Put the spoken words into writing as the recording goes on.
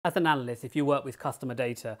As an analyst, if you work with customer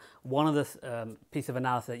data, one of the piece of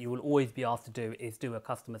analysis that you will always be asked to do is do a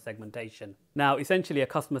customer segmentation. Now, essentially, a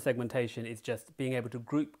customer segmentation is just being able to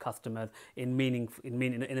group customers in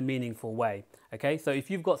a meaningful way. Okay, so if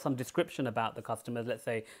you've got some description about the customers, let's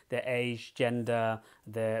say their age, gender,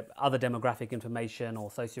 their other demographic information or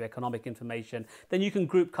socioeconomic information, then you can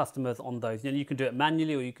group customers on those. You can do it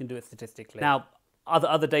manually or you can do it statistically. Now,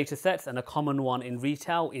 other data sets, and a common one in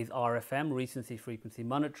retail is RFM, recency, frequency,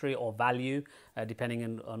 monetary, or value,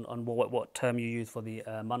 depending on what term you use for the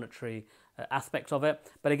monetary aspect of it.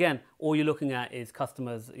 But again, all you're looking at is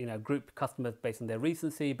customers, group customers based on their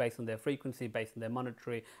recency, based on their frequency, based on their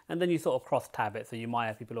monetary, and then you sort of cross tab it. So you might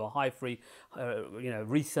have people who are high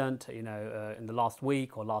recent, in the last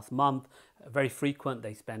week or last month, very frequent,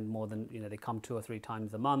 they spend more than, they come 2 or 3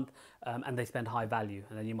 times a month, and they spend high value.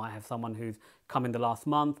 And then you might have someone who's come in the last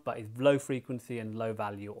month but is low frequency and low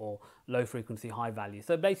value, or low frequency, high value.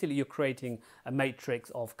 So basically you're creating a matrix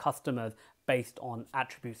of customers based on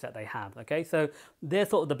attributes that they have. Okay, so they're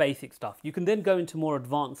sort of the basic stuff. You can then go into more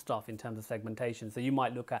advanced stuff in terms of segmentation. So you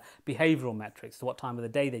might look at behavioral metrics, so what time of the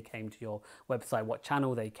day they came to your website, what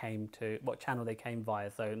channel they came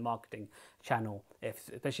via, so marketing channel,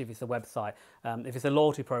 especially if it's a website. If it's a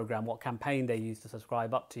loyalty program, what campaign they used to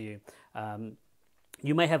subscribe up to you.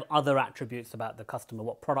 You may have other attributes about the customer,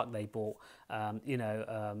 what product they bought,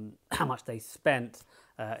 how much they spent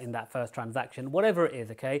in that first transaction, whatever it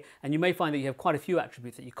is, okay? And you may find that you have quite a few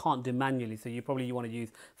attributes that you can't do manually, so you want to use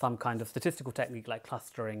some kind of statistical technique like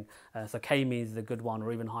clustering, so K-means is a good one,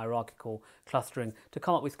 or even hierarchical clustering, to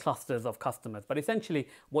come up with clusters of customers. But essentially,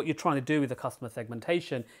 what you're trying to do with the customer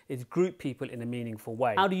segmentation is group people in a meaningful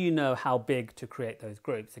way. How do you know how big to create those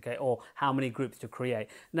groups, okay, or how many groups to create?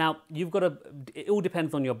 Now, it all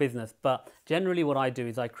depends on your business, but generally what I do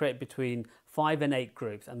is I create between 5 and 8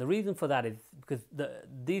 groups, and the reason for that is because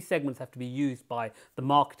these segments have to be used by the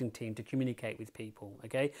marketing team to communicate with people.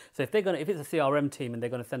 Okay, so if it's a CRM team and they're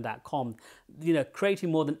going to send out comms,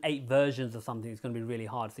 creating more than 8 versions of something is going to be really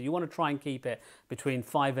hard. So you want to try and keep it between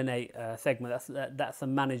 5 and 8 segments. That's a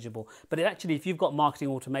manageable. But actually, if you've got marketing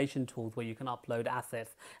automation tools where you can upload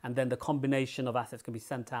assets and then the combination of assets can be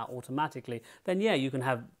sent out automatically, then yeah, you can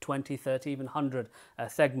have 20, 30, even 100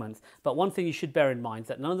 segments. But one thing you should bear in mind is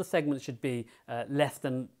that none of the segments should be less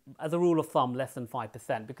than, as a rule of thumb, less than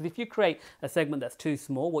 5%. Because if you create a segment that's too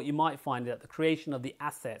small, what you might find is that the creation of the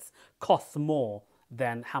assets costs more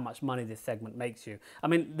than how much money this segment makes you. I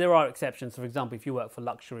mean, there are exceptions. For example, if you work for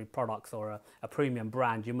luxury products or a premium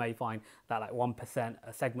brand, you may find that like 1%,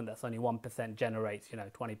 a segment that's only 1% generates,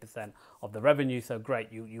 20% of the revenue. So great,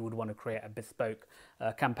 you would want to create a bespoke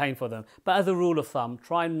campaign for them. But as a rule of thumb,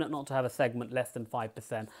 try not to have a segment less than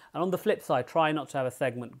 5%. And on the flip side, try not to have a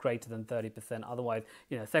segment greater than 30%. Otherwise,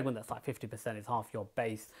 a segment that's like 50% is half your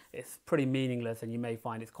base. It's pretty meaningless, and you may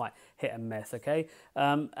find it's quite hit and miss, okay?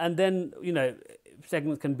 And then,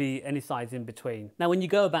 segments can be any size in between. Now, when you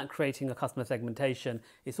go about creating a customer segmentation,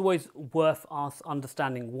 it's always worth us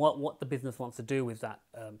understanding what the business wants to do with that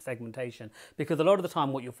segmentation, because a lot of the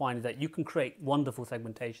time what you'll find is that you can create wonderful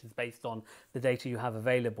segmentations based on the data you have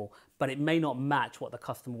available, but it may not match what the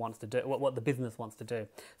customer wants to do, what the business wants to do.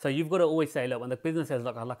 So you've got to always say, look, when the business says,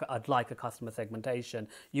 look, I'd like a customer segmentation,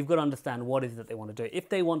 you've got to understand what is it that they want to do. If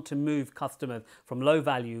they want to move customers from low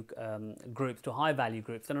value groups to high value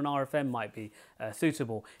groups, then an RFM might be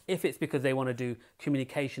suitable. If it's because they want to do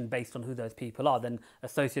communication based on who those people are, then a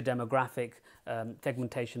socio-demographic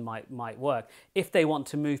segmentation might work. If they want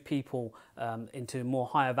to move people into more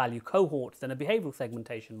higher value cohorts, then a behavioral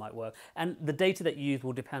segmentation might work. And the data that you use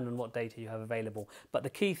will depend on what data you have available. But the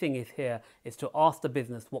key thing is to ask the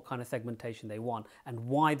business what kind of segmentation they want and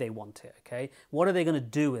why they want it, okay? What are they going to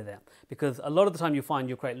do with it? Because a lot of the time you find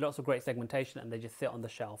you create lots of great segmentation and they just sit on the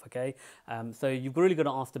shelf, okay? So you've really got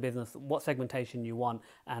to ask the business what segmentation you want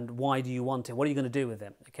and why do you want it? What are you going to do with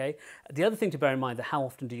it, okay? The other thing to bear in mind is how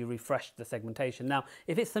often do you refresh the segmentation? Now,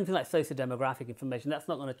 if it's something like socio-demographic information, that's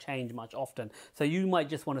not going to change much often. So you might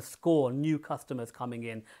just want to score new customers coming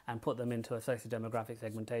in and put them into a socio-demographic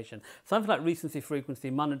segmentation. Something like recency, frequency,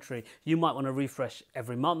 monetary, you might want to refresh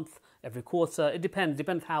every month, every quarter. It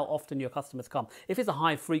depends how often your customers come. If it's a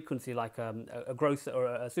high frequency, like a grocer or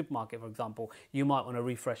a supermarket, for example, you might want to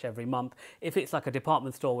refresh every month. If it's like a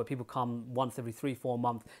department store where people come once every 3-4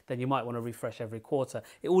 months, then you might want to refresh every quarter.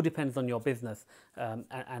 It all depends on your business and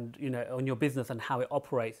on your business and how it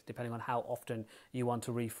operates, depending on how often you want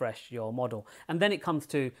to refresh your model. And then it comes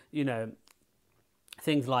to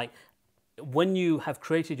things like when you have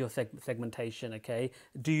created your segmentation, okay,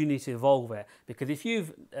 do you need to evolve it? Because if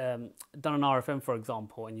you've done an RFM, for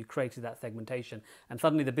example, and you created that segmentation, and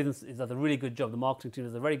suddenly the business does a really good job, the marketing team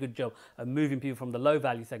does a very good job of moving people from the low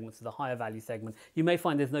value segments to the higher value segment, you may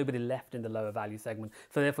find there's nobody left in the lower value segment.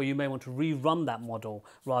 So therefore you may want to rerun that model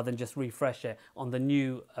rather than just refresh it on the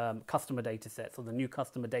new customer data sets or the new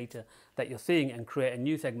customer data that you're seeing, and create a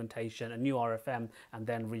new segmentation, a new RFM, and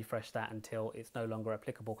then refresh that until it's no longer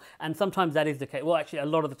applicable. And sometimes that is the case. Well, actually, a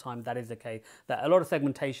lot of the time that is the case. That a lot of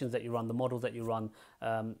segmentations that you run, the models that you run,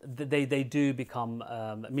 they do become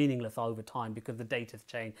meaningless over time because the data's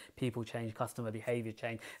change, people change, customer behavior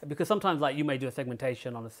change. Because sometimes, like, you may do a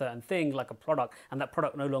segmentation on a certain thing, like a product, and that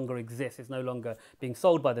product no longer exists. It's no longer being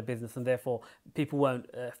sold by the business, and therefore people won't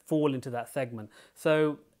fall into that segment.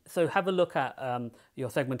 So have a look at your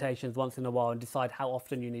segmentations once in a while and decide how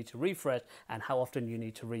often you need to refresh and how often you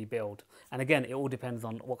need to rebuild. And again, it all depends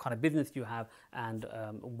on what kind of business you have and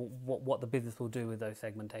what the business will do with those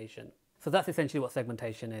segmentation. So that's essentially what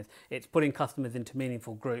segmentation is. It's putting customers into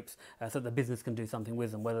meaningful groups so that the business can do something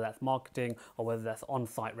with them, whether that's marketing or whether that's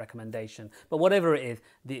on-site recommendation. But whatever it is,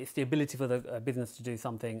 it's the ability for the business to do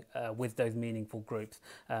something with those meaningful groups.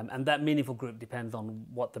 And that meaningful group depends on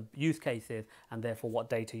what the use case is and therefore what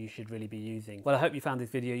data you should really be using. Well, I hope you found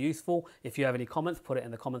this video useful. If you have any comments, put it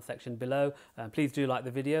in the comment section below. Please do like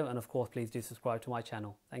the video, and of course, please do subscribe to my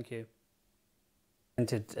channel. Thank you.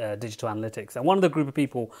 Digital analytics, and one of the group of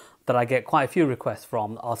people that I get quite a few requests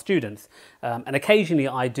from are students, and occasionally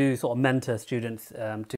I do sort of mentor students to